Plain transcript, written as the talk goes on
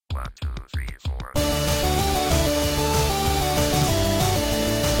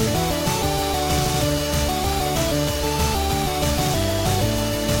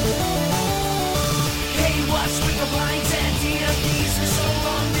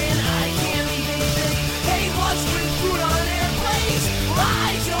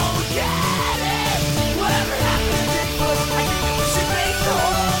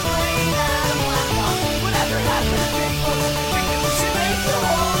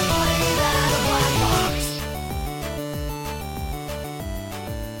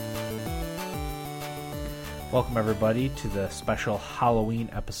Welcome, everybody, to the special Halloween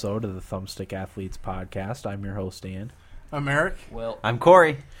episode of the Thumbstick Athletes podcast. I'm your host, Dan. I'm Eric. Well, I'm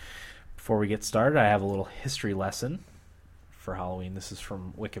Corey. Before we get started, I have a little history lesson for Halloween. This is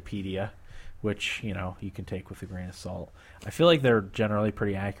from Wikipedia, which, you can take with a grain of salt. I feel like they're generally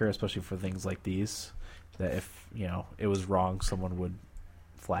pretty accurate, especially for things like these, that if, it was wrong, someone would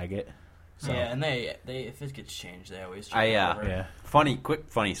flag it. So. Yeah, and they if it gets changed, they always change it over. Yeah.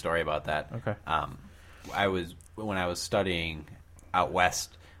 Funny story about that. Okay. When I was studying out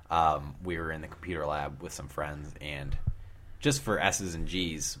west, we were in the computer lab with some friends, and just for S's and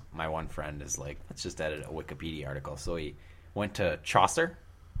G's, my one friend is like, let's just edit a Wikipedia article. So he went to Chaucer,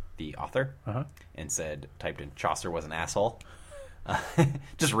 the author, and typed in Chaucer was an asshole,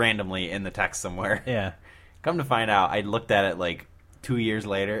 just randomly in the text somewhere. Yeah. Come to find out, I looked at it like 2 years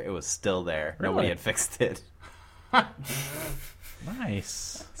later, it was still there. Really? Nobody had fixed it.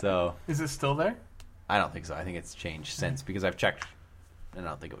 Nice. So Is it still there? I don't think so. I think it's changed since because I've checked and I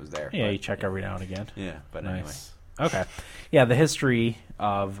don't think it was there. Yeah, but, you check every now and again. Yeah, but Nice. Okay. Yeah, the history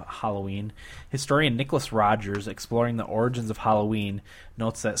of Halloween. Historian Nicholas Rogers, exploring the origins of Halloween,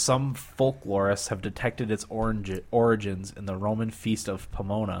 notes that some folklorists have detected its origins in the Roman feast of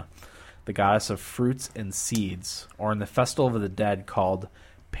Pomona, the goddess of fruits and seeds, or in the festival of the dead called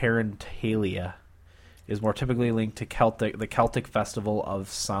Parentalia. Is more typically linked to the Celtic festival of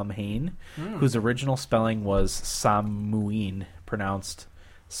Samhain, whose original spelling was Samhain, pronounced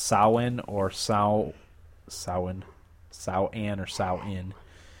Samhain or Samhain or Samhain.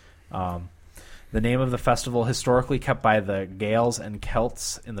 The name of the festival, historically kept by the Gaels and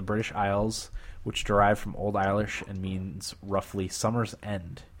Celts in the British Isles, which derived from Old Irish and means roughly summer's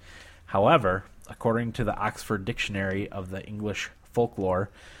end. However, according to the Oxford Dictionary of the English Folklore,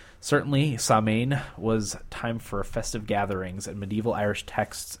 certainly Samhain was time for festive gatherings, and medieval Irish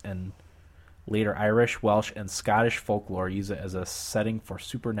texts and later Irish, Welsh, and Scottish folklore use it as a setting for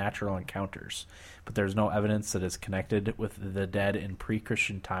supernatural encounters, but there's no evidence that it's connected with the dead in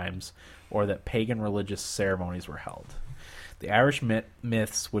pre-Christian times or that pagan religious ceremonies were held. The Irish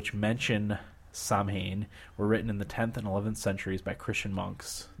myths which mention Samhain were written in the 10th and 11th centuries by Christian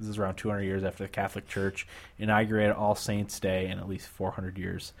monks. This is around 200 years after the Catholic Church inaugurated All Saints' Day and at least 400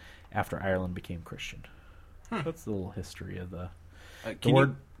 years after Ireland became Christian. That's the little history of the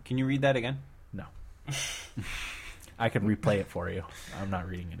word. Can you read that again? No. I could replay it for you. I'm not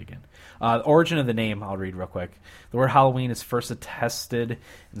reading it again. The origin of the name, I'll read real quick. The word Halloween is first attested in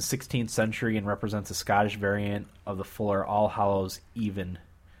the 16th century and represents a Scottish variant of the fuller All Hallows Even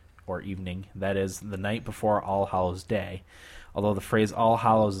or evening, that is, the night before All Hallows Day, although the phrase All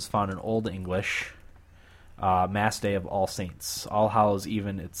Hallows is found in Old English, Mass Day of All Saints. All Hallows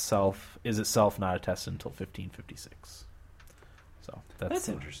Even is itself not attested until 1556. So That's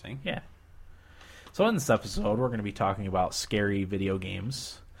interesting. Yeah. So in this episode, we're going to be talking about scary video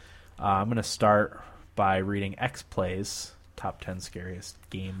games. I'm going to start by reading X-Play's top 10 scariest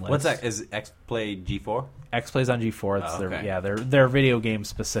game list. What's that? Is X-Play G4? X-Play's on G4. It's their video game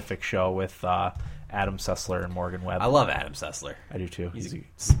specific show with Adam Sessler and Morgan Webb. I love Adam Sessler. I do too. He's a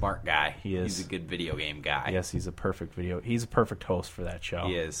smart guy. He is. He's a good video game guy. Yes, he's a perfect host for that show.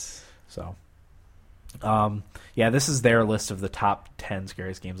 He is. So, this is their list of the top 10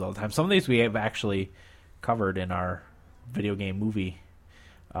 scariest games all the time. Some of these we have actually covered in our video game movie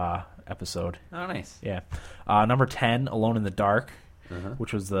episode. Oh, nice. Yeah. Number 10, Alone in the Dark,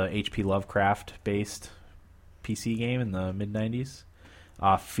 which was the H.P. Lovecraft-based PC game in the mid-90s.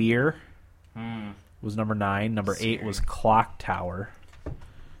 Fear was number 9. Number 8 was Clock Tower.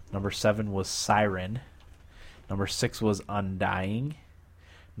 Number 7 was Siren. Number 6 was Undying.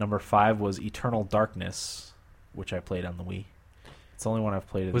 Number 5 was Eternal Darkness, which I played on the Wii. It's the only one I've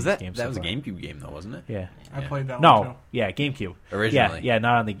played in Was this that game. That was a GameCube game, though, wasn't it? Yeah. I played that one No, too. yeah, GameCube. Originally. Yeah,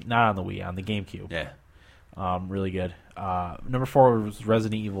 not on the Wii, on the GameCube. Yeah. Really good. Number 4 was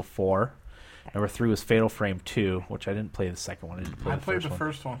Resident Evil 4. Number 3 was Fatal Frame 2, which I didn't play the second one. I played the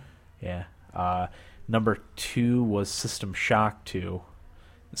first one. Yeah. Number 2 was System Shock 2.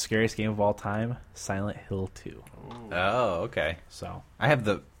 The scariest game of all time, Silent Hill 2. Oh, okay. So I have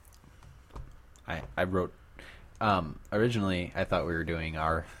the... I wrote... originally, I thought we were doing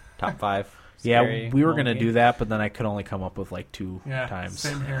our top 5 yeah, we were going to games. do that, but then I could only come up with like 2 times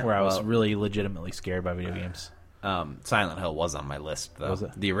same here. where I was really legitimately scared by video games. Silent Hill was on my list, though. Was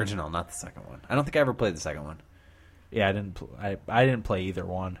it? The original, not the second one. I don't think I ever played the second one. Yeah, I didn't play either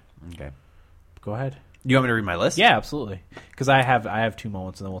one. Okay. Go ahead. You want me to read my list? Yeah, absolutely. Because I have 2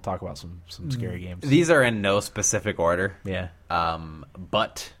 moments, and then we'll talk about some scary games. These are in no specific order. Yeah.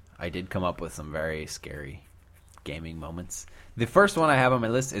 But I did come up with some very scary gaming moments. The first one I have on my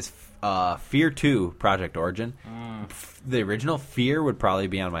list is Fear 2 Project Origin. The original Fear would probably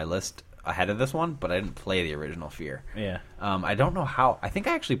be on my list ahead of this one, but I didn't play the original Fear. Yeah. I don't know how. I think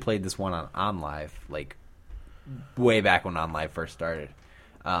I actually played this one on OnLive, like way back when OnLive first started.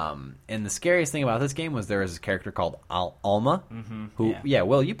 And the scariest thing about this game was there was this character called Alma, who,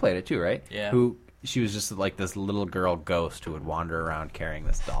 Will, you played it too, right? Yeah. She was just like this little girl ghost who would wander around carrying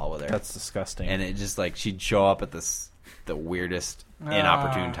this doll with her. That's disgusting. And it just like she'd show up at the weirdest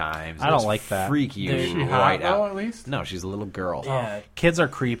inopportune times. I don't like that. Freak you Is she right hot, though, out. at least? No, she's a little girl. Yeah. Kids are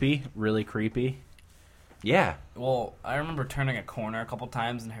creepy, really creepy. Yeah. Well, I remember turning a corner a couple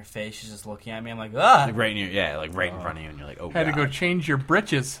times and her face, she's just looking at me. I'm like, ah! Like right in your, like right in front of you, and you're like, oh Had to God. go change your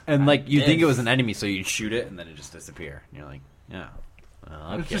britches. And like you did. think it was an enemy, so you'd shoot it, and then it just disappear. And you're like, yeah,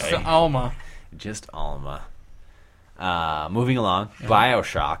 well, It's okay, just an Alma. just Alma. Moving along,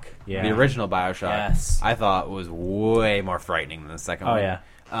 BioShock. Yeah. The original BioShock, Yes. I thought was way more frightening than the second Oh, one. yeah.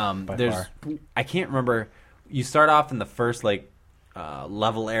 By There's, far. I can't remember. You start off in the first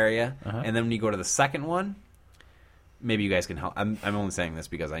level area, Uh-huh. and then when you go to the second one, maybe you guys can help. I'm only saying this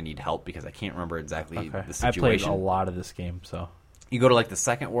because I need help because I can't remember exactly Okay. the I played situation. a lot of this game, so. You go to like the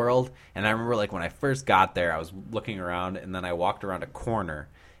second world, and I remember like when I first got there, I was looking around, and then I walked around a corner,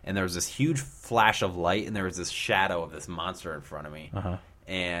 and there was this huge flash of light, and there was this shadow of this monster in front of me, Uh-huh.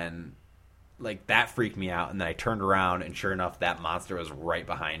 and like that freaked me out. And then I turned around, and sure enough, that monster was right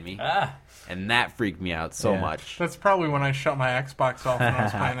behind me, Ah! and that freaked me out so Yeah. much. That's probably when I shut my Xbox off when I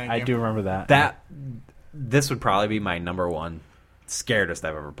was playing that game. I do remember that. This would probably be my number one scaredest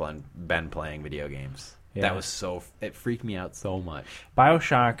I've ever been playing video games. Yeah. That was it freaked me out so much.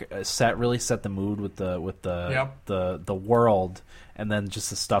 BioShock really set the mood with the world, and then just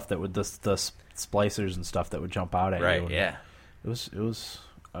the stuff that would the splicers and stuff that would jump out at you. Right? And Yeah. It was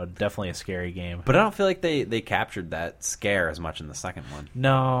definitely a scary game. But I don't feel like they captured that scare as much in the second one.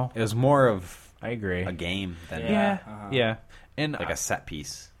 No, It was more of I agree. a game than Yeah, Uh-huh. yeah. And like a set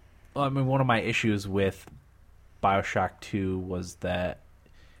piece. I mean, one of my issues with BioShock 2 was that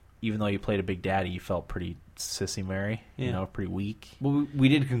even though you played a Big Daddy, you felt pretty sissy Mary, Yeah. pretty weak. Well, we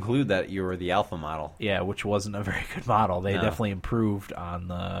did conclude that you were the alpha model. Yeah, which wasn't a very good model. They No. definitely improved on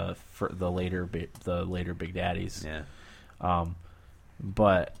the later Big Daddies. Yeah.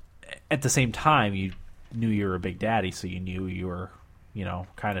 But at the same time, you knew you were a Big Daddy, so you knew you were,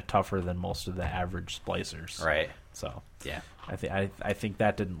 kind of tougher than most of the average splicers. Right. So Yeah. I think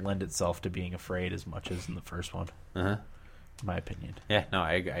that didn't lend itself to being afraid as much as in the first one, Uh-huh. in my opinion. Yeah, no,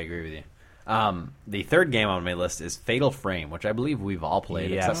 I agree with you. The third game on my list is Fatal Frame, which I believe we've all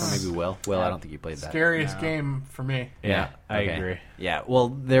played, except for Yes. maybe Will. Will, I don't think you played that. Scariest game for me. Yeah, I okay. agree. Yeah, well,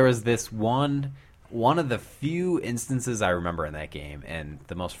 there was this one of the few instances I remember in that game, and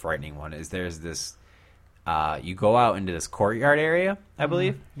the most frightening one is there's this. You go out into this courtyard area, I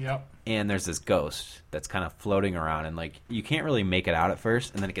believe, Yep. and there's this ghost that's kind of floating around, and like you can't really make it out at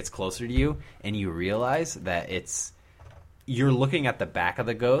first, and then it gets closer to you, and you realize that you're looking at the back of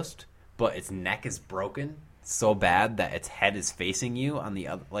the ghost, but its neck is broken so bad that its head is facing you on the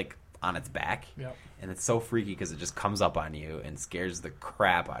other, like on its back. Yep. And it's so freaky because it just comes up on you and scares the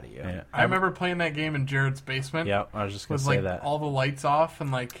crap out of you. Yeah. I remember playing that game in Jared's basement. Yeah, I was just gonna With say like that. all the lights off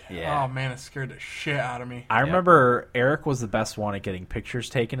and like, Yeah. oh man, it scared the shit out of me. I remember Eric was the best one at getting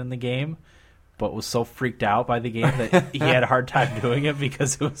pictures taken in the game, but was so freaked out by the game that he had a hard time doing it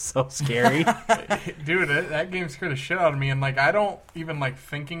because it was so scary. Dude, that game scared the shit out of me, and like I don't even like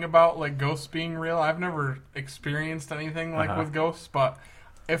thinking about like ghosts being real. I've never experienced anything like with ghosts, but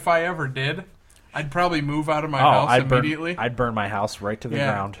if I ever did, I'd probably move out of my house immediately. I'd burn my house right to the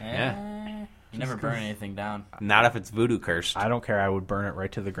Yeah. ground. Yeah. You never burn anything down. Not if it's voodoo cursed. I don't care. I would burn it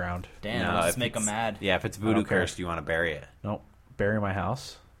right to the ground. Damn, No, let's if make them it's- mad. Yeah, if it's voodoo don't care. cursed, you want to bury it. Nope. Bury my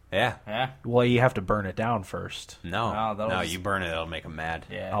house. Yeah. Yeah. Well, you have to burn it down first. No. No, that'll No, just- you burn it, it'll make them mad.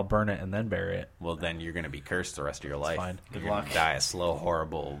 Yeah. I'll burn it and then bury it. Well, then you're going to be cursed the rest of your life. fine. You're Good gonna luck. die a slow,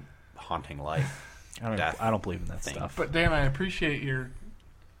 horrible, haunting life. Death I don't believe in that thing. stuff. But Dan, I appreciate your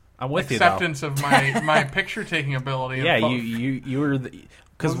I'm with you though. acceptance of my picture taking ability. Yeah, But you were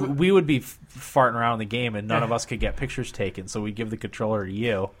because Was it- we would be farting around the game and none of us could get pictures taken, so we'd give the controller to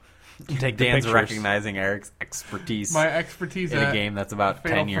you to take the Dan's pictures. recognizing Eric's expertise my expertise in a at game that's about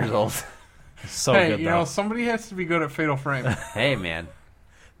Fatal 10 years Frame. old. So hey, good you though. know, somebody has to be good at Fatal Frame. Hey, man.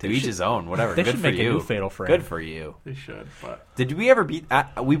 To each his own. Whatever. they Good should for make a you. new Fatal Frame. Good for you. They should, but Did we ever beat...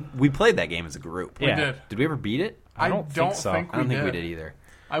 we played that game as a group. Yeah. we did. Did we ever beat it? I don't think so. I don't think we did either.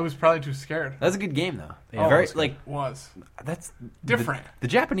 I was probably too scared. That's a good game, though. Yeah, Very, it was good. like, Was. that's... Different. The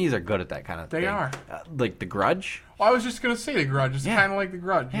Japanese are good at that kind of They thing. are. Like, The Grudge. Well, I was just gonna say The Grudge. It's Yeah. kind of like The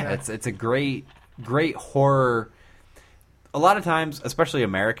Grudge. Yeah, it's a great great horror. A lot of times, especially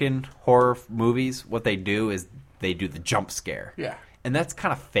American horror movies, what they do is they do the jump scare. Yeah. And that's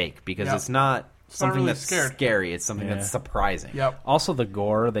kind of fake because Yep. it's not something really that's scared. scary. It's something Yeah. that's surprising. Yep. Also, the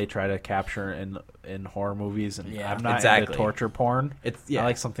gore they try to capture in horror movies, and Yeah. I'm not Exactly. into torture porn. It's I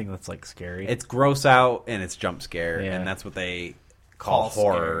like something that's like scary. It's gross out and it's jump scare, Yeah. and that's what they call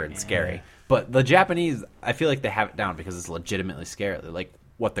horror scary, and yeah. scary. Yeah. But the Japanese, I feel like they have it down because it's legitimately scary. Like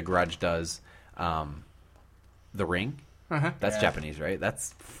what The Grudge does, The Ring. Uh-huh. That's Yeah. Japanese, right?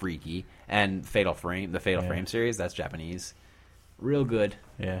 That's freaky. And Fatal Frame, the Fatal Yeah. Frame series, that's Japanese. Real good.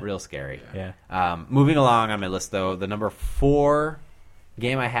 Yeah. Real scary. Yeah. Moving along on my list, though, the number 4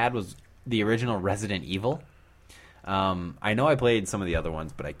 game I had was the original Resident Evil. I know I played some of the other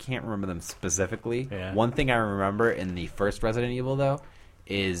ones, but I can't remember them specifically. Yeah. One thing I remember in the first Resident Evil, though,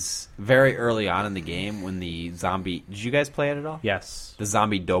 is very early on in the game when the zombie... Did you guys play it at all? Yes. The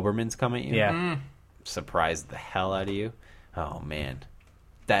zombie Dobermans come at you? Yeah. Surprised the hell out of you. Oh, man.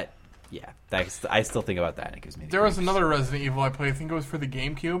 I still think about that, and it gives me the There was creeps. another Resident Evil I played. I think it was for the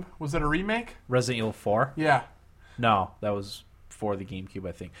GameCube. Was it a remake? Resident Evil 4? Yeah. No, that was for the GameCube,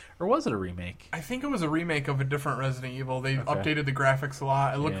 I think. Or was it a remake? I think it was a remake of a different Resident Evil. They Okay. updated the graphics a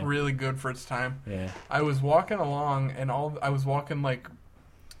lot. It looked Yeah. really good for its time. Yeah. I was walking along, and I was walking like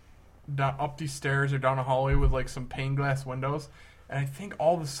up these stairs or down a hallway with like some pane glass windows, and I think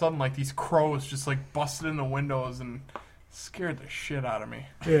all of a sudden like these crows just like busted in the windows and scared the shit out of me.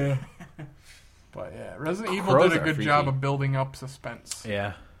 Yeah. But yeah, Resident Evil Crows did a are good freaky. job of building up suspense.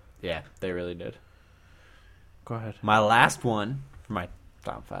 Yeah. Yeah, they really did. Go ahead. My last one for my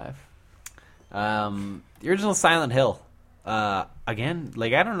top 5. The original Silent Hill. Again,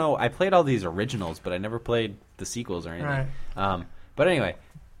 like, I don't know. I played all these originals, but I never played the sequels or anything. Right. But anyway,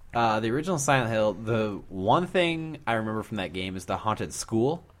 the original Silent Hill, the one thing I remember from that game is the haunted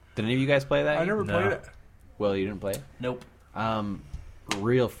school. Did any of you guys play that? I never No. played it. Well, you didn't play it? Nope.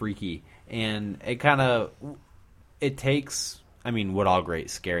 Real freaky. And it takes, I mean, what all great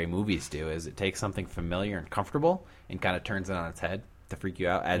scary movies do is it takes something familiar and comfortable and kind of turns it on its head to freak you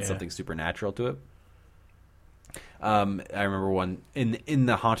out, adds Yeah. something supernatural to it. I remember one in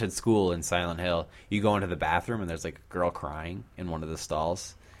the haunted school in Silent Hill, you go into the bathroom and there's like a girl crying in one of the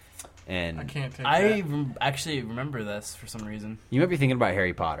stalls. And I can't take I that. actually remember this for some reason. you might be thinking about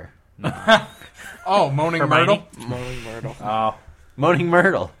Harry Potter. Oh, Moaning Hermione? Myrtle? Moaning Myrtle. Oh. Moaning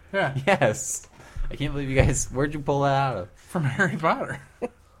Myrtle. Yeah, Yes. I can't believe you guys, where'd you pull that out of? from Harry Potter.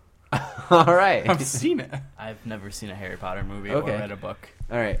 All right. I've seen it. I've never seen a Harry Potter movie Okay. or read a book.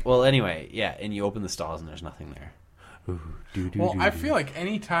 All right. Well, anyway, yeah, and you open the stalls and there's nothing there. Well, I feel like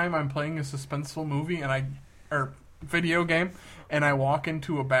any time I'm playing a suspenseful movie or video game, and I walk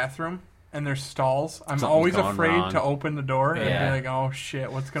into a bathroom and there's stalls, I'm Something's always going afraid wrong. to open the door and Yeah. be like, "Oh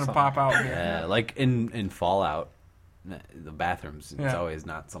shit, what's gonna Something. pop out here?" Yeah, like in Fallout, the bathrooms. It's Yeah. always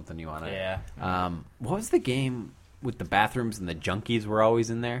not something you want to. Yeah. What was the game with the bathrooms and the junkies were always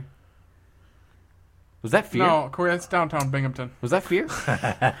in there? Was that Fear? No, Corey, that's downtown Binghamton. Was that Fear?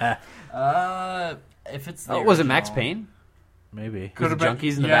 If it's the Oh, was it Max original- Payne? Maybe. Was Could've the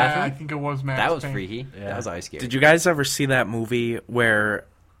junkies in the yeah, bathroom? I think it was Max. That was Payne. freaky. Yeah. That was always scary. Did you guys ever see that movie where,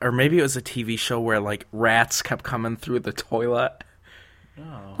 or maybe it was a TV show where like rats kept coming through the toilet?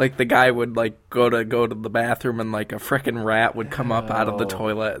 Oh. Like the guy would like go to the bathroom and like a frickin' rat would come up out of the Oh.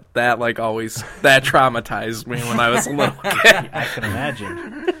 toilet. That like always that traumatized me when I was a little kid. I can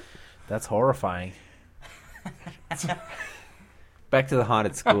imagine. That's horrifying. Back to the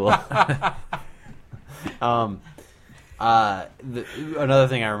haunted school. Another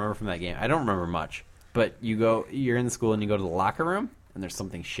thing I remember from that game, I don't remember much, but you're in the school and you go to the locker room and there's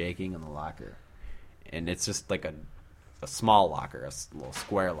something shaking in the locker, and it's just like a small locker, little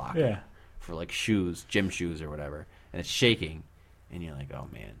square locker Yeah. for like shoes, gym shoes or whatever, and it's shaking, and you're like, oh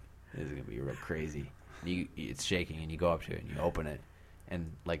man, this is gonna be real crazy. And it's shaking, and you go up to it and you open it,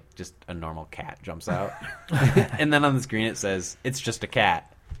 and like just a normal cat jumps out, and then on the screen it says it's just a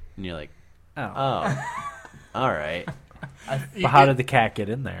cat, and you're like, Oh. oh, all right. But how did the cat get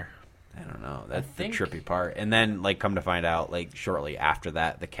in there? I don't know. That's think- the trippy part. And then, like, come to find out, like, shortly after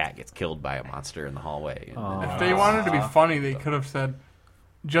that, the cat gets killed by a monster in the hallway. And Oh. If they wanted to be funny, they could have said,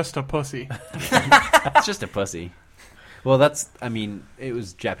 "Just a pussy." it's just a pussy. Well, it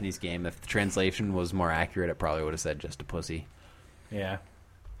was a Japanese game. If the translation was more accurate, it probably would have said just a pussy. Yeah.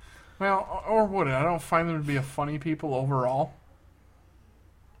 Well, or would it? I don't find them to be a funny people overall.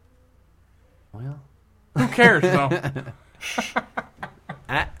 Well, Who cares though?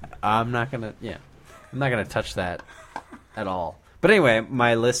 I'm not gonna touch that at all. But anyway,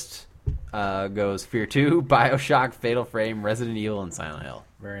 my list goes Fear 2, Bioshock, Fatal Frame, Resident Evil, and Silent Hill.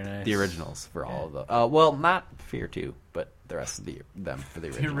 Very nice. The originals for all of them. Well, not Fear 2, but the rest of them for the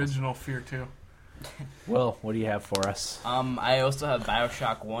originals. The original Fear 2. Will, what do you have for us? I also have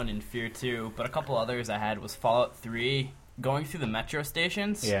Bioshock 1 and Fear 2, but a couple others I had was Fallout 3, going through the metro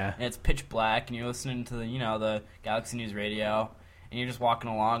stations. Yeah. And it's pitch black, and you're listening to the Galaxy News radio, and you're just walking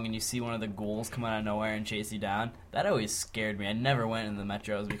along, and you see one of the ghouls come out of nowhere and chase you down. That always scared me. I never went in the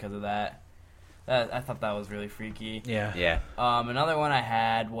metros because of that. I thought that was really freaky. Yeah. Yeah. Another one I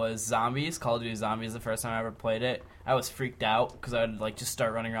had was Zombies. Call of Duty Zombies. The first time I ever played it, I was freaked out because I would just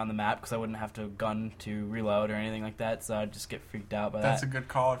start running around the map because I wouldn't have to gun to reload or anything like that. So I'd just get freaked out by That's that. a good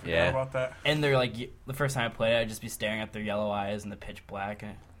call. I forgot about that. And they're the first time I played it, I'd just be staring at their yellow eyes in the pitch black,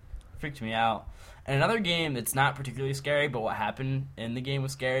 and it freaked me out. And another game that's not particularly scary, but what happened in the game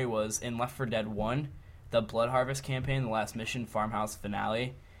was scary, was in Left 4 Dead 1, the Blood Harvest campaign, the last mission, Farmhouse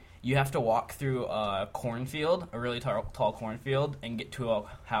Finale. You have to walk through a cornfield, a really tall cornfield, and get to a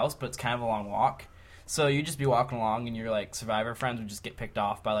house, but it's kind of a long walk. So you just be walking along, and your survivor friends would just get picked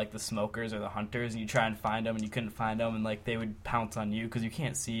off by the smokers or the hunters, and you try and find them, and you couldn't find them, and they would pounce on you because you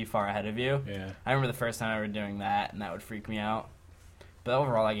can't see far ahead of you. Yeah. I remember the first time I ever doing that, and that would freak me out. But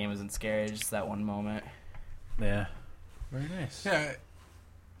overall, that game wasn't scary, just that one moment. Yeah. Very nice. Yeah.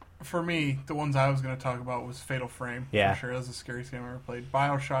 For me, the ones I was going to talk about was Fatal Frame. Yeah. For sure. That was the scariest game I ever played.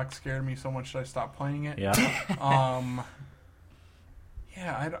 Bioshock scared me so much that I stopped playing it. Yeah.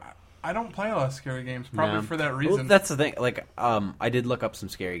 Yeah, I don't play a lot of scary games, probably No. for that reason. Well, that's the thing. I did look up some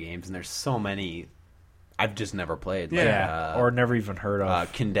scary games, and there's so many I've just never played. Yeah. Or never even heard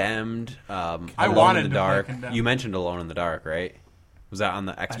of. Condemned. Alone wanted in to the play Dark. Condemned. You mentioned Alone in the Dark, right? Was that on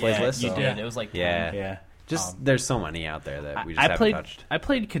the X Plays Yeah, list? you so- did. Yeah. It was Yeah. Yeah. Just there's so many out there that we just haven't played. touched. I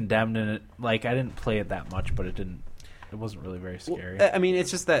played Condemned, and it I didn't play it that much, but it wasn't really very scary. Well, I mean,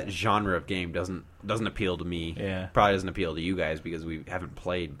 it's just that genre of game doesn't appeal to me. Yeah. Probably doesn't appeal to you guys because we haven't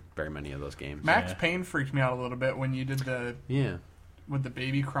played very many of those games. Max Yeah. Payne freaked me out a little bit when you did Yeah. with the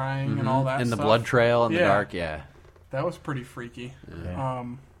baby crying and all that And the stuff. blood trail in the Yeah. dark, yeah. That was pretty freaky. Yeah.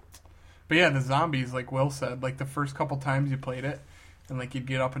 But yeah, the zombies, like Will said, the first couple times you played it, and you'd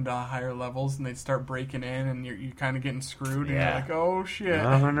get up into higher levels, and they'd start breaking in, and you're kind of getting screwed, and Yeah. you're like, oh shit.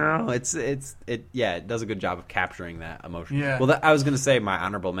 Oh no, it does a good job of capturing that emotion. Yeah. Well, I was gonna say my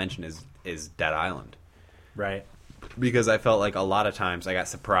honorable mention is Dead Island Right. because I felt like a lot of times I got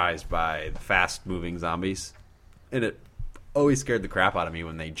surprised by the fast moving zombies, and it always scared the crap out of me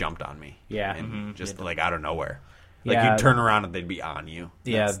when they jumped on me. Yeah. and just out of nowhere. Yeah. You'd turn around and they'd be on you.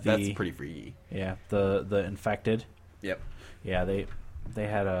 Yeah, That's pretty freaky. Yeah. The infected. Yep. Yeah, they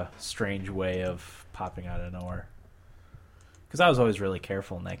had a strange way of popping out of nowhere. Because I was always really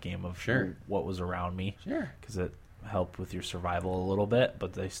careful in that game of Sure. what was around me. Sure. Because it helped with your survival a little bit,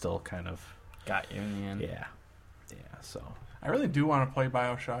 but they still kind of Got you in the end. yeah. So I really do want to play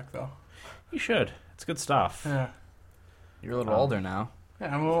Bioshock, though. you should. It's good stuff. Yeah. You're a little older now.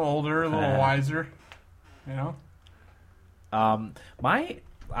 Yeah, I'm a little older, a little wiser. You know?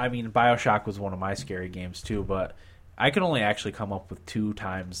 Bioshock was one of my scary games too, but I could only actually come up with 2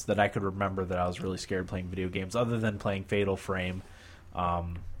 times that I could remember that I was really scared playing video games, other than playing Fatal Frame.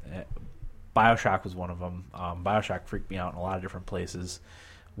 Bioshock was one of them. Bioshock freaked me out in a lot of different places.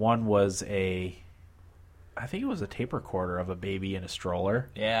 One was I think it was a tape recorder of a baby in a stroller,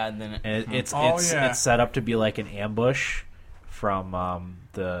 Yeah, and then and it's yeah. it's set up to be like an ambush from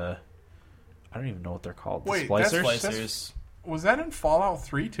the I don't even know what they're called. Wait, the that's splicers. Splicers. Was that in Fallout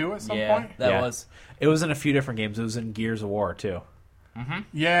 3, too, at some Yeah, point? that Yeah. was. It was in a few different games. It was in Gears of War too.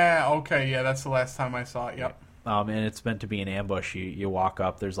 Yeah, okay, yeah, that's the last time I saw it, yep. And it's meant to be an ambush. You walk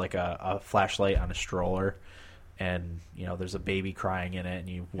up, there's like a flashlight on a stroller, and there's a baby crying in it, and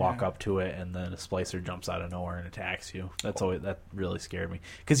you walk Yeah. up to it, and then a splicer jumps out of nowhere and attacks you. That really scared me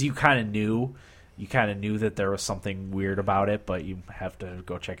because you kind of knew that there was something weird about it, but you have to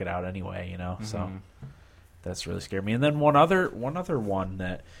go check it out anyway. So that's really scared me. And then one other one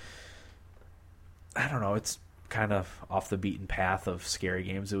that I don't know, it's kind of off the beaten path of scary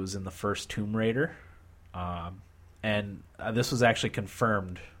games. It was in the first Tomb Raider. And this was actually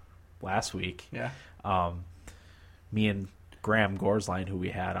confirmed last week. Yeah. Me and Graham Gorsline, who we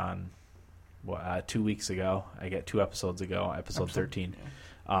had on 2 weeks ago, 2 episodes ago, episode 13,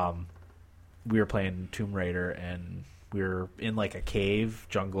 we were playing Tomb Raider, and we were in like a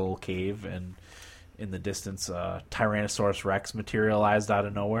jungle cave, and in the distance, Tyrannosaurus Rex materialized out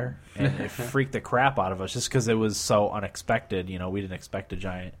of nowhere, and it freaked the crap out of us just because it was so unexpected. We didn't expect a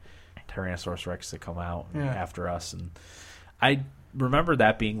giant Tyrannosaurus Rex to come out Yeah. after us, and I remember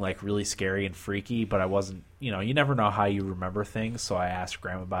that being like really scary and freaky, but I wasn't, you never know how you remember things. So I asked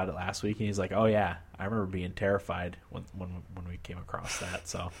Graham about it last week, and he's like, "Oh yeah, I remember being terrified when we came across that."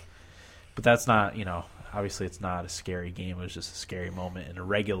 So, but that's not, obviously it's not a scary game. It was just a scary moment in a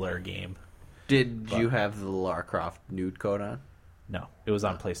regular game. Did you have the Lara Croft nude code on? No, it was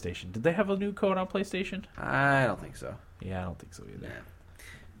on PlayStation. Did they have a new code on PlayStation? I don't think so. Yeah, I don't think so either. Yeah.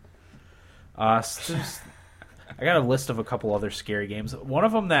 I got a list of a couple other scary games. One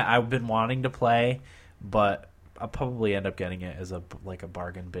of them that I've been wanting to play, but I'll probably end up getting it as a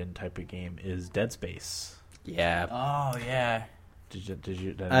bargain bin type of game, is Dead Space. Yeah. Oh yeah. Did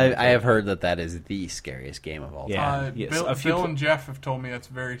you? I have heard that is the scariest game of all time. Yeah. Yes, Bill and Jeff have told me that's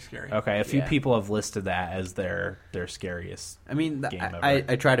very scary. Okay, a few Yeah. people have listed that as their scariest. I mean, game ever.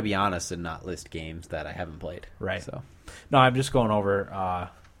 I try to be honest and not list games that I haven't played. Right. So No, I'm just going over a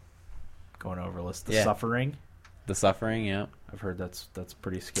list. The Yeah. Suffering. The Suffering, yeah. I've heard that's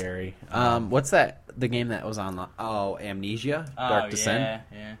pretty scary. What's that? The game that was on? Amnesia, Dark Descent.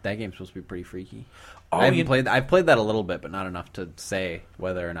 Yeah. That game's supposed to be pretty freaky. Oh, I haven't played. I've played that a little bit, but not enough to say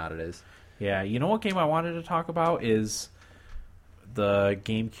whether or not it is. Yeah, you know what game I wanted to talk about is the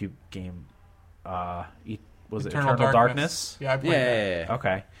GameCube game. Was it Eternal Darkness? Yeah, I played that. Yeah.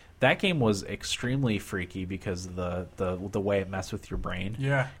 Okay, that game was extremely freaky because of the way it messed with your brain.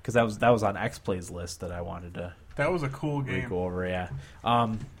 Yeah, Because that was on XPlay's list that I wanted to that was a cool game. go over. Yeah,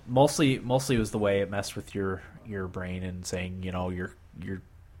 mostly it was the way it messed with your brain and saying your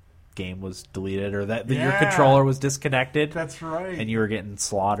game was deleted or that your Yeah. controller was disconnected. That's right. And you were getting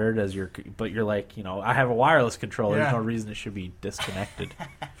slaughtered but you're like, I have a wireless controller. Yeah. There's no reason it should be disconnected.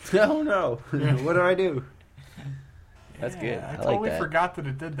 Oh no! What do I do? That's good. I I totally like that. forgot that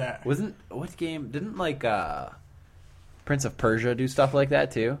it did that. What game didn't Prince of Persia do stuff like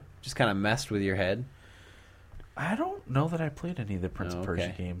that too? Just kind of messed with your head. I don't know that I played any of the Prince of Persia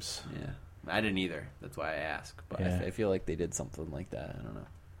okay. games. Yeah, I didn't either. That's why I ask. But Yeah. I feel like they did something like that. I don't know.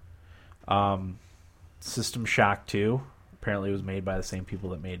 System Shock 2 apparently was made by the same people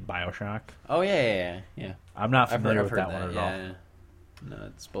that made BioShock. Oh yeah. I'm not I've familiar heard with that one at all. yeah. No,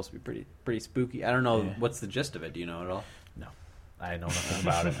 it's supposed to be pretty spooky. I don't know Yeah. what's the gist of it. Do you know at all? No, I know nothing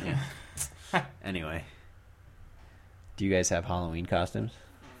about it. Anyway, do you guys have Halloween costumes?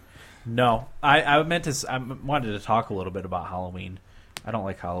 No, I wanted to talk a little bit about Halloween. I don't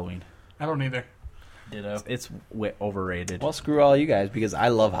like Halloween. I don't either. Ditto. It's overrated. Well, screw all you guys because I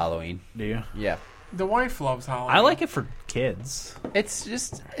love Halloween. Do you? Yeah, The wife loves Halloween. I like it for kids.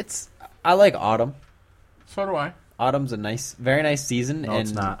 I like autumn. So do I. Autumn's a very nice season, No, and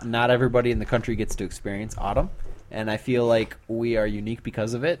it's not. not everybody in the country gets to experience autumn. And I feel like we are unique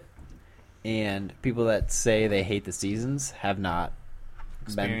because of it. And people that say they hate the seasons have not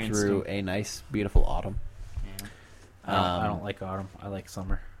been Experienced through them. a nice, beautiful autumn. Yeah. I don't like autumn. I like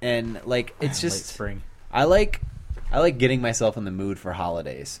summer. And like it's Late just spring. I like getting myself in the mood for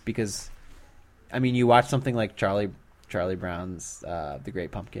holidays because, I mean, you watch something like Charlie Brown's The Great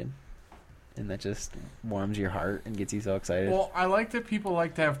Pumpkin, and that just warms your heart and gets you so excited. Well, I like that people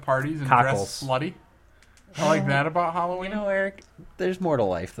like to have parties and Cockles. dress slutty. I like that about Halloween. you know, Eric, there's more to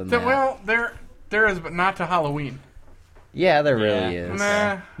life than that. Well, there is, but not to Halloween. Yeah, there really is.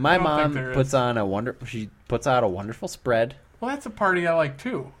 Nah, My I don't mom think there puts is. on she puts out a wonderful spread. Well, that's a party I like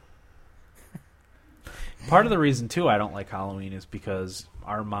too. Part of the reason too I don't like Halloween is because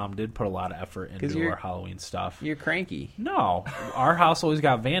our mom did put a lot of effort 'Cause into our Halloween stuff. You're cranky. No, our house always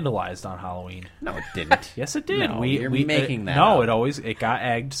got vandalized on Halloween. No, it didn't. Yes, it did. No, you're making that No, up. it got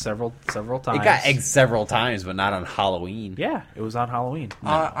egged several times. It got eggs several times, but not on Halloween. Yeah, it was on Halloween.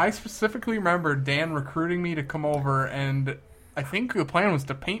 I specifically remember Dan recruiting me to come over, and I think the plan was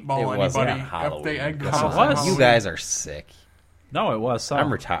to paintball It wasn't anybody Halloween. if they egged Yes, the it house. was. on You You Halloween. guys are sick. No, it was. So.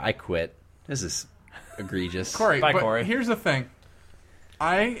 I'm retired. I quit. This is egregious. Corey, Bye, but Corey. here's the thing.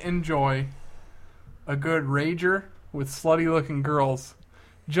 I enjoy a good rager with slutty-looking girls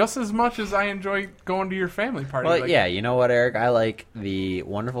just as much as I enjoy going to your family party. Well, Like, yeah, you know what, Eric? I like the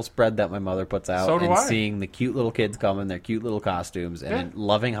wonderful spread that my mother puts out, So do and I. seeing the cute little kids come in their cute little costumes, and Yeah. then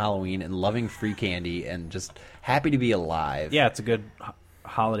loving Halloween and loving free candy, and just happy to be alive. Yeah, it's a good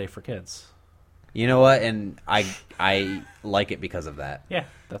holiday for kids. You know what? And I like it because of that. Yeah,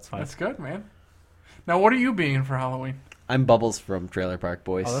 that's fine. That's good, man. Now, what are you being for Halloween? I'm Bubbles from Trailer Park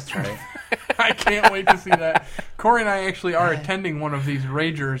Boys. Oh, that's right. I can't wait to see that. Corey and I actually are attending one of these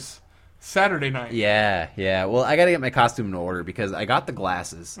ragers Saturday night. Yeah. Well, I got to get my costume in order because I got the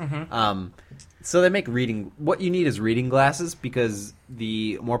glasses. Mm-hmm. So they make reading. What you need is reading glasses because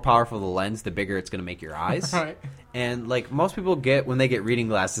the more powerful the lens, the bigger it's going to make your eyes. Right. And like most people when they get reading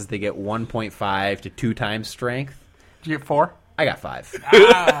glasses, they get 1.5 to 2 times strength. Did you get 4? I got 5.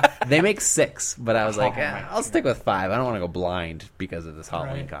 Ah, They make 6, but I was like, my I'll stick with 5. I don't want to go blind because of this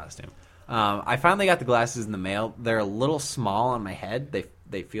Halloween Right. costume. I finally got the glasses in the mail. They're a little small on my head.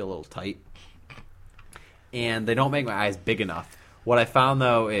 They feel a little tight, and they don't make my eyes big enough. What I found,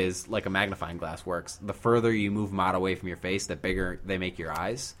 though, is like a magnifying glass works. The further you move them out away from your face, the bigger they make your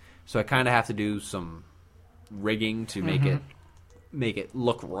eyes. So I kind of have to do some rigging to make it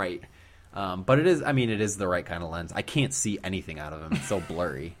look right. But it is the right kind of lens. I can't see anything out of them. It's so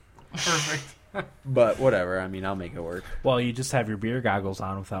blurry. perfect. But whatever. I mean, I'll make it work. Well, you just have your beer goggles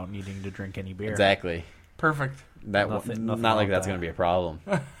on without needing to drink any beer. Exactly. Perfect. Nothing Not wrong like with that's that. going to be a problem.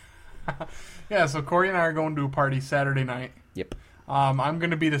 Yeah, so Corey and I are going to a party Saturday night. Yep. I'm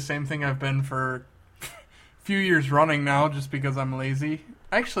going to be the same thing I've been for a few years running now just because I'm lazy.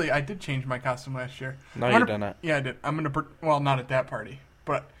 Actually, I did change my costume last year. No, I'm you gonna- didn't. Yeah, I did. I'm going to... Well, not at that party.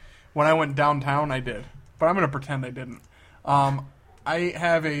 But when I went downtown, I did. But I'm going to pretend I didn't. I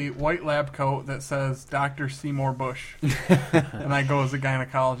have a white lab coat that says Dr. Seymour Bush. And I go as a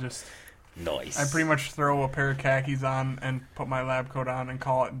gynecologist. Nice. I pretty much throw a pair of khakis on and put my lab coat on and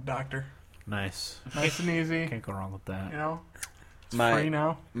call it doctor. Nice. Nice and easy. Can't go wrong with that. You know? It's My- free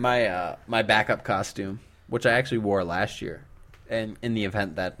now. my backup costume, which I actually wore last year, and in the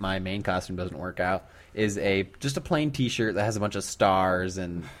event that my main costume doesn't work out, is just a plain T-shirt that has a bunch of stars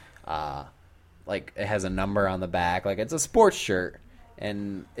and like it has a number on the back. Like it's a sports shirt,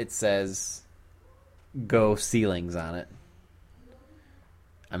 and it says "Go Ceilings" on it.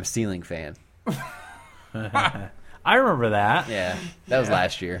 I'm a ceiling fan. I remember that. Yeah, that was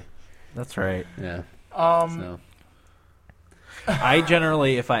last year. That's right. Yeah. Um, I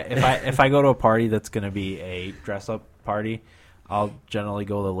generally, if I go to a party that's going to be a dress up party, I'll generally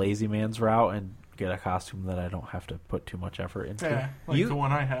go the lazy man's route and get a costume that I don't have to put too much effort into. yeah, like You- the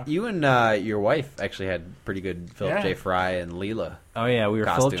one I have. You and your wife actually had pretty good Philip Yeah. J. Fry and Leela. Oh yeah, we were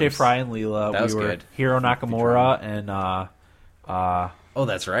Philip J. Costumes. Fry and Leela. That was we were good. Hiro Nakamura and Oh,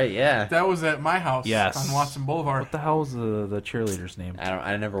 that's right. Yeah. That was at my house Yes. on Watson Boulevard. what the hell was the cheerleader's name?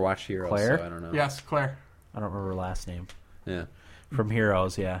 I never watched Heroes, Claire? so I don't know. Yes, Claire. I don't remember her last name. Yeah. From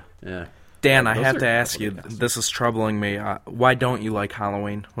Heroes, yeah. Yeah. Dan, I Those have are to ask couple you. good costumes. This is troubling me. Why don't you like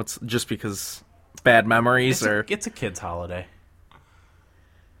Halloween? What's just because bad memories or? It's a kid's holiday.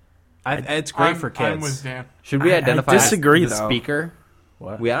 It's great for kids. I'm with Dan. Should we I identify disagree, the though. speaker?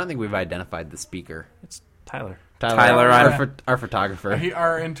 What? I don't think we've identified the speaker. It's Tyler. Tyler, our photographer.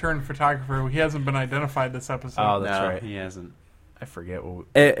 Our intern photographer, he hasn't been identified this episode. Oh, that's no, right. he hasn't. I forget what.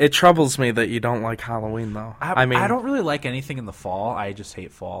 It troubles me that you don't like Halloween, though. I mean, I don't really like anything in the fall. I just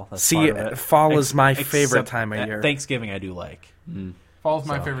hate fall. That's See, part of it. fall is my favorite Except time of year. Thanksgiving, I do like. Fall's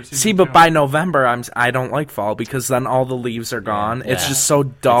my So- favorite season. See, but too. by November, I don't like fall because then all the leaves are gone. It's Yeah. just so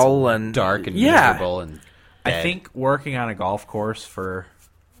dull and Dark and yeah. miserable and I dead. think working on a golf course for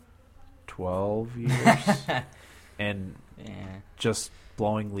 12 years and Yeah. just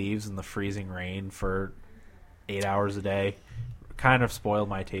blowing leaves in the freezing rain for 8 hours a day kind of spoiled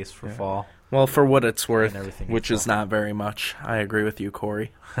my taste for fall. Well, for what it's worth, And everything which is is not very much. I agree with you,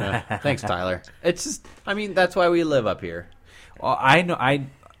 Corey. Yeah. Thanks, Tyler. It's just, I mean, that's why we live up here. Well, I know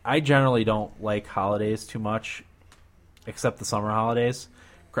I generally don't like holidays too much, except the summer holidays.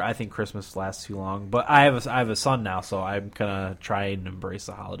 I think Christmas lasts too long, but I have a son now, so I'm gonna try and embrace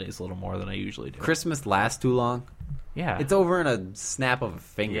the holidays a little more than I usually do. Christmas lasts too long. Yeah, It's over in a snap of a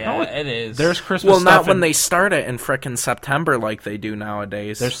finger. Yeah, it is. there's Christmas. Well, stuff not when in, they start it in frickin' September like they do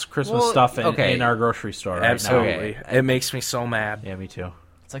nowadays. There's Christmas Well, stuff okay. in our grocery store right now. absolutely. It makes me so mad. Yeah, me too.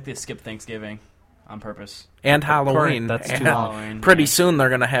 It's like they skip Thanksgiving on purpose. And Halloween. that's too And long. Halloween, Pretty yeah. soon they're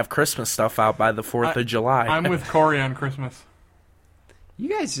gonna have Christmas stuff out by the 4th of July. I'm with Corey on Christmas. You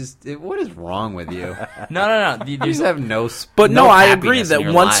guys just, what is wrong with you? No. You There's just have no. But no, I agree happiness that in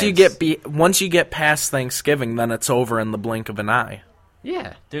your once you lives. once you get past Thanksgiving, then it's over in the blink of an eye.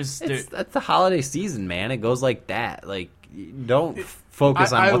 Yeah, There's that's the holiday season, man. It goes like that. Like, you don't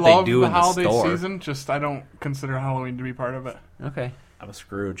focus I on what love they do the in the holiday store. season, just I don't consider Halloween to be part of it. Okay. I'm a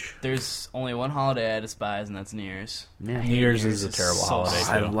Scrooge. there's only one holiday I despise, and that's New Year's. Yeah. New Year's is a terrible holiday.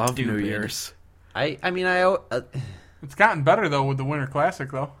 so I too. love New stupid. Year's. I It's gotten better though with the Winter Classic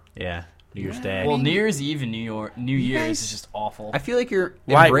though. Yeah, New Year's Day. Well, New Year's Eve and New Year's guys- is just awful. I feel like you're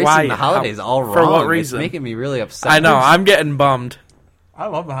Why- embracing why- the holidays how- all wrong. for what It's reason? making me really upset. I know. I'm getting bummed. I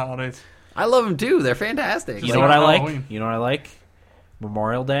love the holidays. I love them too. They're fantastic. you Just know like what I like? Halloween. You know what I like?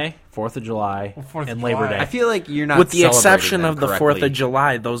 Memorial Day, 4th of July, Well, 4th of and Labor July. Day. I feel like you're not. With the celebrating exception them of the 4th correctly. of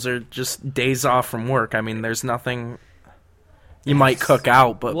July, those are just days off from work. I mean, there's nothing. You might cook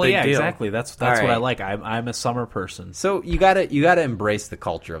out, but Well, big yeah, deal. exactly. That's All what I right. like. I'm a summer person. So you gotta embrace the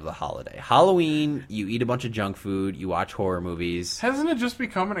culture of the holiday. Halloween, you eat a bunch of junk food, you watch horror movies. Hasn't it just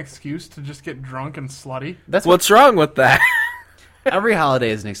become an excuse to just get drunk and slutty? That's what What's wrong with that? every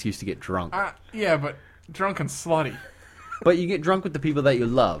holiday is an excuse to get drunk. Yeah, but drunk and slutty. But you get drunk with the people that you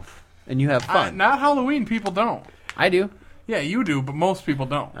love, and you have fun. Not Halloween. People don't. I do. Yeah, you do, but most people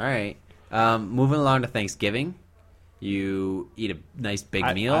don't. All right. Moving along to Thanksgiving, you eat a nice big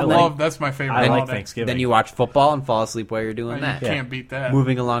meal. I and love- That's my favorite. I like holiday. Thanksgiving. then you watch football and fall asleep while you're doing You that. can't beat that.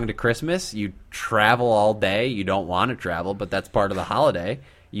 Moving along to Christmas, you travel all day. You don't want to travel, but that's part of the holiday.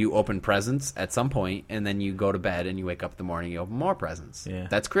 You open presents at some point, and then you go to bed, and you wake up in the morning, you open more presents. Yeah.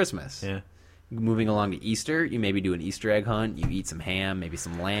 That's Christmas. Yeah. Moving along to Easter, you maybe do an Easter egg hunt. You eat some ham, maybe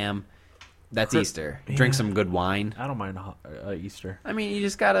some lamb. That's Easter. Drink some good wine. I don't mind Easter. I mean, you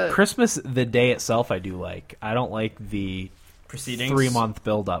just gotta... Christmas, the day itself, I do like. I don't like the Proceedings. 3-month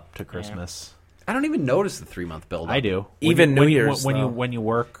build up to Christmas. I don't even notice the 3-month build. I do. Even New when Year's, when you though. when you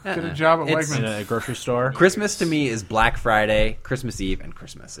work Get a job at It's- in Wegmans. a grocery store. Christmas to me is Black Friday, Christmas Eve, and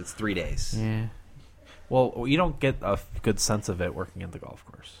Christmas. It's 3 days. Yeah. Well, you don't get a good sense of it working at the golf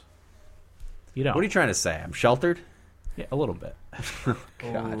course. You don't. What are you trying to say? I'm sheltered? Yeah, a little bit.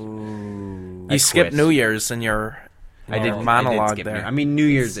 God. You skip quit. New Year's in your monologue skip there. New- I mean, New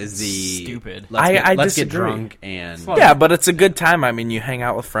Year's is the Stupid. I Let's get disagree. drunk and Slow. Yeah, but it's a good time. I mean, you hang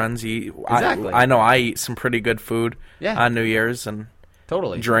out with friends. Exactly. I know I eat some pretty good food Yeah. on New Year's and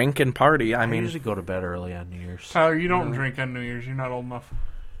totally. drink and party. I I mean, usually go to bed early on New Year's. Tyler, you don't drink on New Year's. You're not old enough.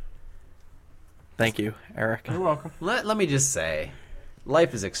 thank you, Eric. You're welcome. Let me just say,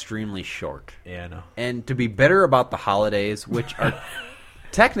 life is extremely short, Yeah, I know. and to be bitter about the holidays, which are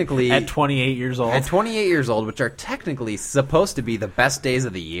technically At 28 years old. at 28 years old, which are technically supposed to be the best days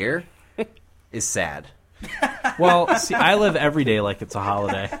of the year, is sad. Well, see, I live every day like it's a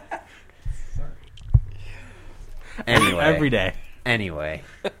holiday. Anyway, Every day. Anyway,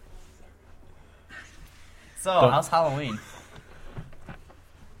 So, how's Halloween?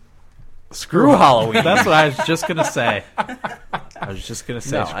 screw Halloween. That's what I was just gonna say. I was just gonna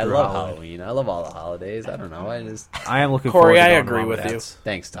say. No, screw I love Halloween. Halloween. I love all the holidays. I don't know. I just I am looking Corey, forward to I going agree around with you. Dad's.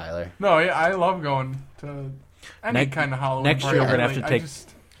 thanks, Tyler. No, yeah, I love going to any Next- kind of Halloween next party. year we're gonna have Like, to I take-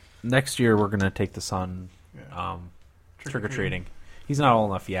 just- Next year we're gonna take the son Yeah. trick or treating. He's not old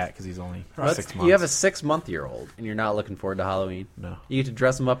enough yet because he's only Right. 6 months. You have a 6-month-year-old, and you're not looking forward to Halloween. no. You get to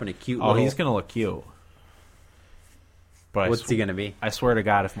dress him up in a cute. Oh, little, he's gonna look cute. But What's he gonna be? I swear to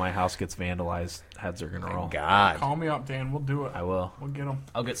God, if my house gets vandalized, heads are gonna roll. God. Call me up, Dan. We'll do it. I will. We'll get them.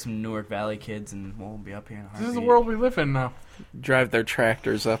 I'll get some Newark Valley kids and we'll be up here in a This is the heartbeat. world we live in now. Drive their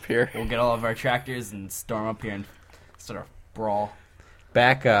tractors up here. We'll get all of our tractors and storm up here and sort of brawl.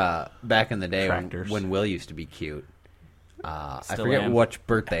 Back in the day Tractors. when Will used to be cute. I Still forget am. which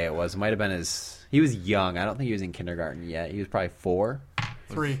birthday it was. It might have been his. He was young. I don't think he was in kindergarten yet. He was probably 4.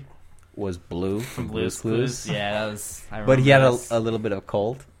 3. Was Blue from Blue's Blue's Clues. Yeah, that was. I But he had remember this. a little bit of a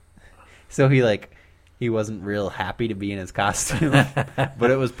cold, so he wasn't real happy to be in his costume.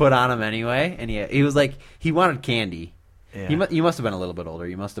 But it was put on him anyway, and he was like he wanted candy. Yeah. You must have been a little bit older.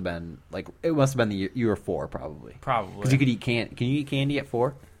 You must have been it must have been the year you were 4 probably. Probably. Because you could eat candy. Can you eat candy at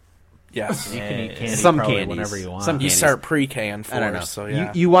 4? Yes. You can eat candy Some probably candies. whenever you want. Some You candies. start pre-K and I don't know. 4, so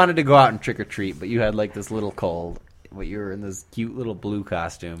yeah. You wanted to go out and trick or treat, but you had like this little cold. But you were in this cute little blue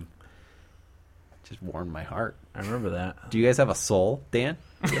costume. Just warmed my heart. I remember that. Do you guys have a soul, Dan?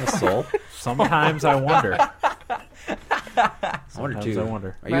 Do you have a soul? Sometimes I wonder. I wonder Sometimes too. I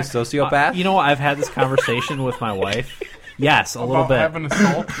wonder. Are you a sociopath? You know, I've had this conversation with my wife. Yes, a little About bit. having a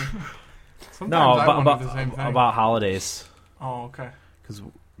soul. Sometimes No, I wonder about the same thing. about holidays Oh, okay. because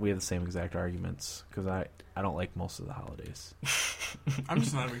we have the same exact arguments. Because I don't like most of the holidays. I'm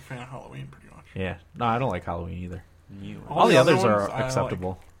just not a big fan of Halloween, pretty much. Yeah, no, I don't like Halloween either. You. All the other others ones are I like.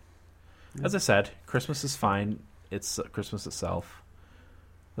 acceptable. As I said, Christmas is fine. It's Christmas itself.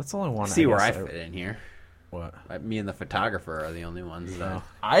 That's the only one. See where guess I fit in here. What? Me and the photographer are the only ones that. No.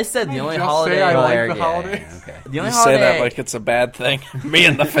 I said the Hey, only just holiday. say I like There, the yeah, holidays. yeah, okay. The only You holiday. say that like it's a bad thing. Me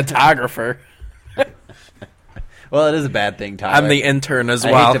and the photographer. Well, it is a bad thing, Tyler. I'm the intern as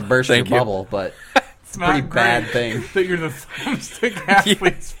I well. hate to burst Thank your you. bubble, but It's not pretty bad great thing. that you're the thumbstick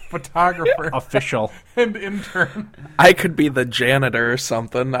athlete's photographer Official. and intern. I could be the janitor or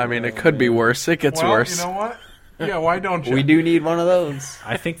something. I mean, it could be worse. It gets Well, worse. you know what? Yeah, why don't you? we do need one of those.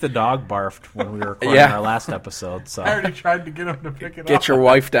 I think the dog barfed when we were recording Yeah. our last episode. So I already tried to get him to pick it up. Get your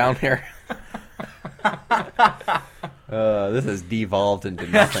wife down here. This has devolved into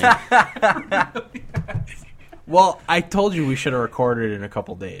nothing. well, I told you we should have recorded in a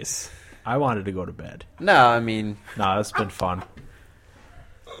couple days. I wanted to go to bed. No, I mean, No, it's been fun.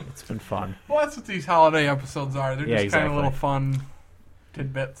 It's been fun. Well, that's what these holiday episodes are. They're Yeah, just kind exactly. of little fun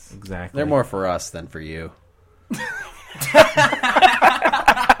tidbits. Exactly. they're more for us than for you.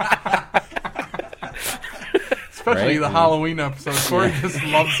 Especially Right? the Halloween episode. Corey just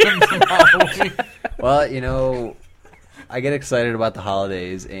loves him some Halloween. Well, I get excited about the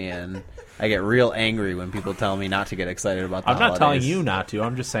holidays, and I get real angry when people tell me not to get excited about the I'm holidays. not telling you not to.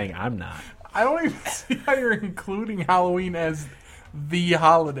 I'm just saying I'm not. I don't even see how you're including Halloween as the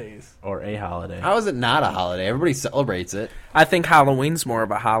holidays. Or a holiday. How is it not a holiday? Everybody celebrates it. I think Halloween's more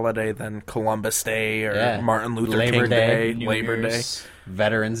of a holiday than Columbus Day or Yeah. Martin Luther Labor King Day, Day, New Labor Year's.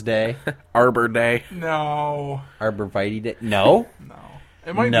 Veterans Day, Day, Arbor Day. No. Arborvitae Day. No, No.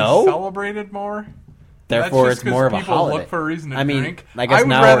 It might No? be celebrated more. therefore That's it's just 'cause more of a people holiday. look for a reason to I mean, drink. I guess would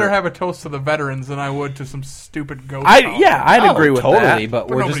now rather we're- have a toast to the veterans than I would to some stupid ghost. holiday. I'd agree with totally, that. but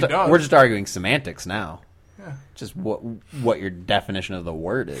But we're nobody does. we're just arguing semantics now. Yeah. Just what your definition of the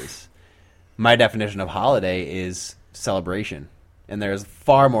word is. My definition of holiday is celebration, and there is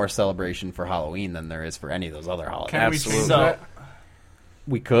far more celebration for Halloween than there is for any of those other holidays. Can we Absolutely. change So- that?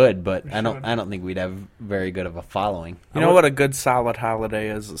 We could, but We I don't. should. I don't think we'd have very good of a following. You know what a good solid holiday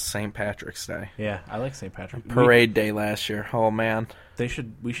is St. Patrick's Day. Yeah, I like St. Patrick. Parade Day last year. Oh, man. We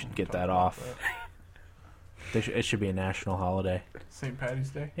should get that off. It should be a national holiday. St.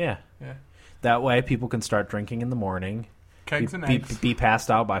 Patty's Day. Yeah. Yeah. That way people can start drinking in the morning. Kegs and be, eggs. be passed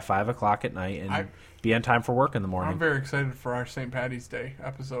out by 5 o'clock at night and be on time for work in the I'm morning. very excited for our St. Patty's Day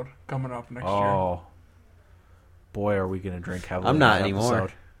episode coming up next year. Oh. Boy, are we going to drink heavily I'm not that anymore.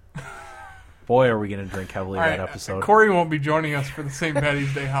 episode. Boy, are we going to drink heavily All that right, episode. Corey won't be joining us for the St.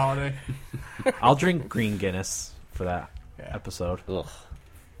 Patty's Day holiday. I'll drink green Guinness for that Yeah. episode. Ugh,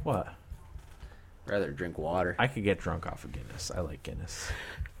 What? rather drink water. I could get drunk off of Guinness. I like Guinness.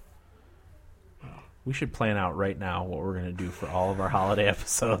 We should plan out right now what we're going to do for all of our holiday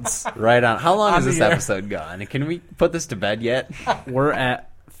episodes. Right on. How long On is this the air. episode gone? Can we put this to bed yet? We're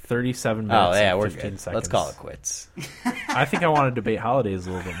at 37 minutes Oh yeah, and we're 15 good. seconds. Let's call it quits. I think I want to debate holidays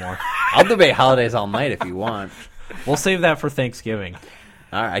a little bit more. I'll debate holidays all night if you want. We'll save that for Thanksgiving.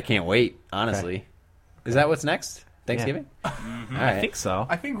 All right, I can't wait. Honestly, is that what's next? Thanksgiving? All right. I think so.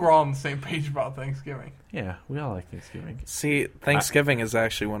 I think we're all on the same page about Thanksgiving. Yeah, we all like Thanksgiving. See, Thanksgiving is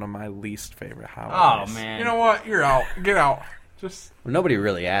actually one of my least favorite Oh, holidays. man. You know what? You're out. Get out. Just Well, nobody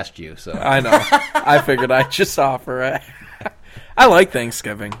really asked you, so I know. I figured I'd just offer it. I like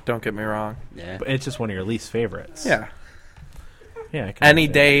Thanksgiving, don't get me wrong. yeah. But it's just one of your least favorites. Yeah. Yeah. I can Any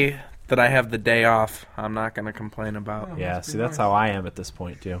understand. day that I have the day off, I'm not going to complain about. Yeah, Must be see, that's nice. how I am at this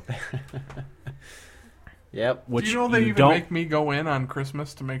point, too. Yep. Which do you know they even don't. make me go in on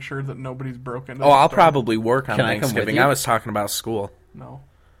Christmas to make sure that nobody's broken? into Oh, the I'll store? probably work on Can I come with Thanksgiving. you? I was talking about school. No.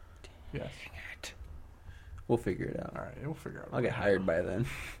 Yes. We'll figure it out. All right, we'll figure out. I'll get hired by then.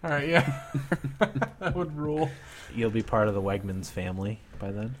 All right, yeah. That would rule. You'll be part of the Wegmans family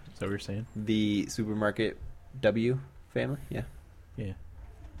by then? Is that what you're saying? The supermarket W family? Yeah. Yeah.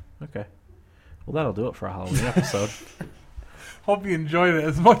 Okay. Well, that'll do it for a Halloween episode. Hope you enjoyed it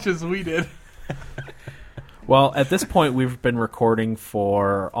as much as we did. Well, at this point, we've been recording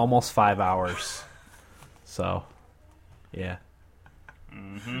for almost 5 hours. So, yeah.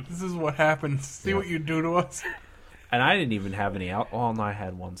 This is what happens. See Yeah. what you do to us. And I didn't even have any alcohol. No, I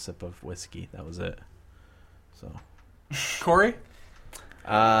had one sip of whiskey. That was it. So, Corey?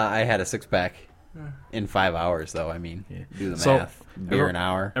 I had a 6-pack in 5 hours, though. I mean, Yeah. do the So, math. Beer an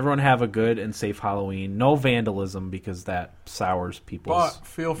hour. everyone have a good and safe Halloween. No vandalism because that sours people's But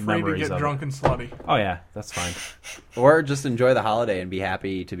feel free to memories get of it. drunk and slutty. Oh, yeah. That's fine. Or just enjoy the holiday and be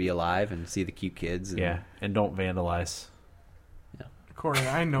happy to be alive and see the cute kids. And Yeah. And don't vandalize. Corey,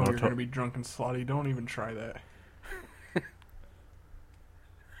 I know No, you're to- going to be drunk and slutty. Don't even try that.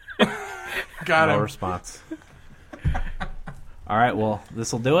 Got No him. response. All right. Well,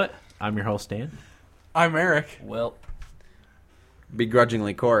 this will do it. I'm your host, Dan. I'm Eric. Well,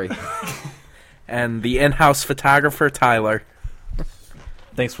 Begrudgingly, Corey. And the in-house photographer, Tyler.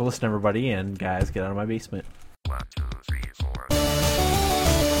 Thanks for listening, everybody. And, guys, get out of my basement. 1, 2, 3,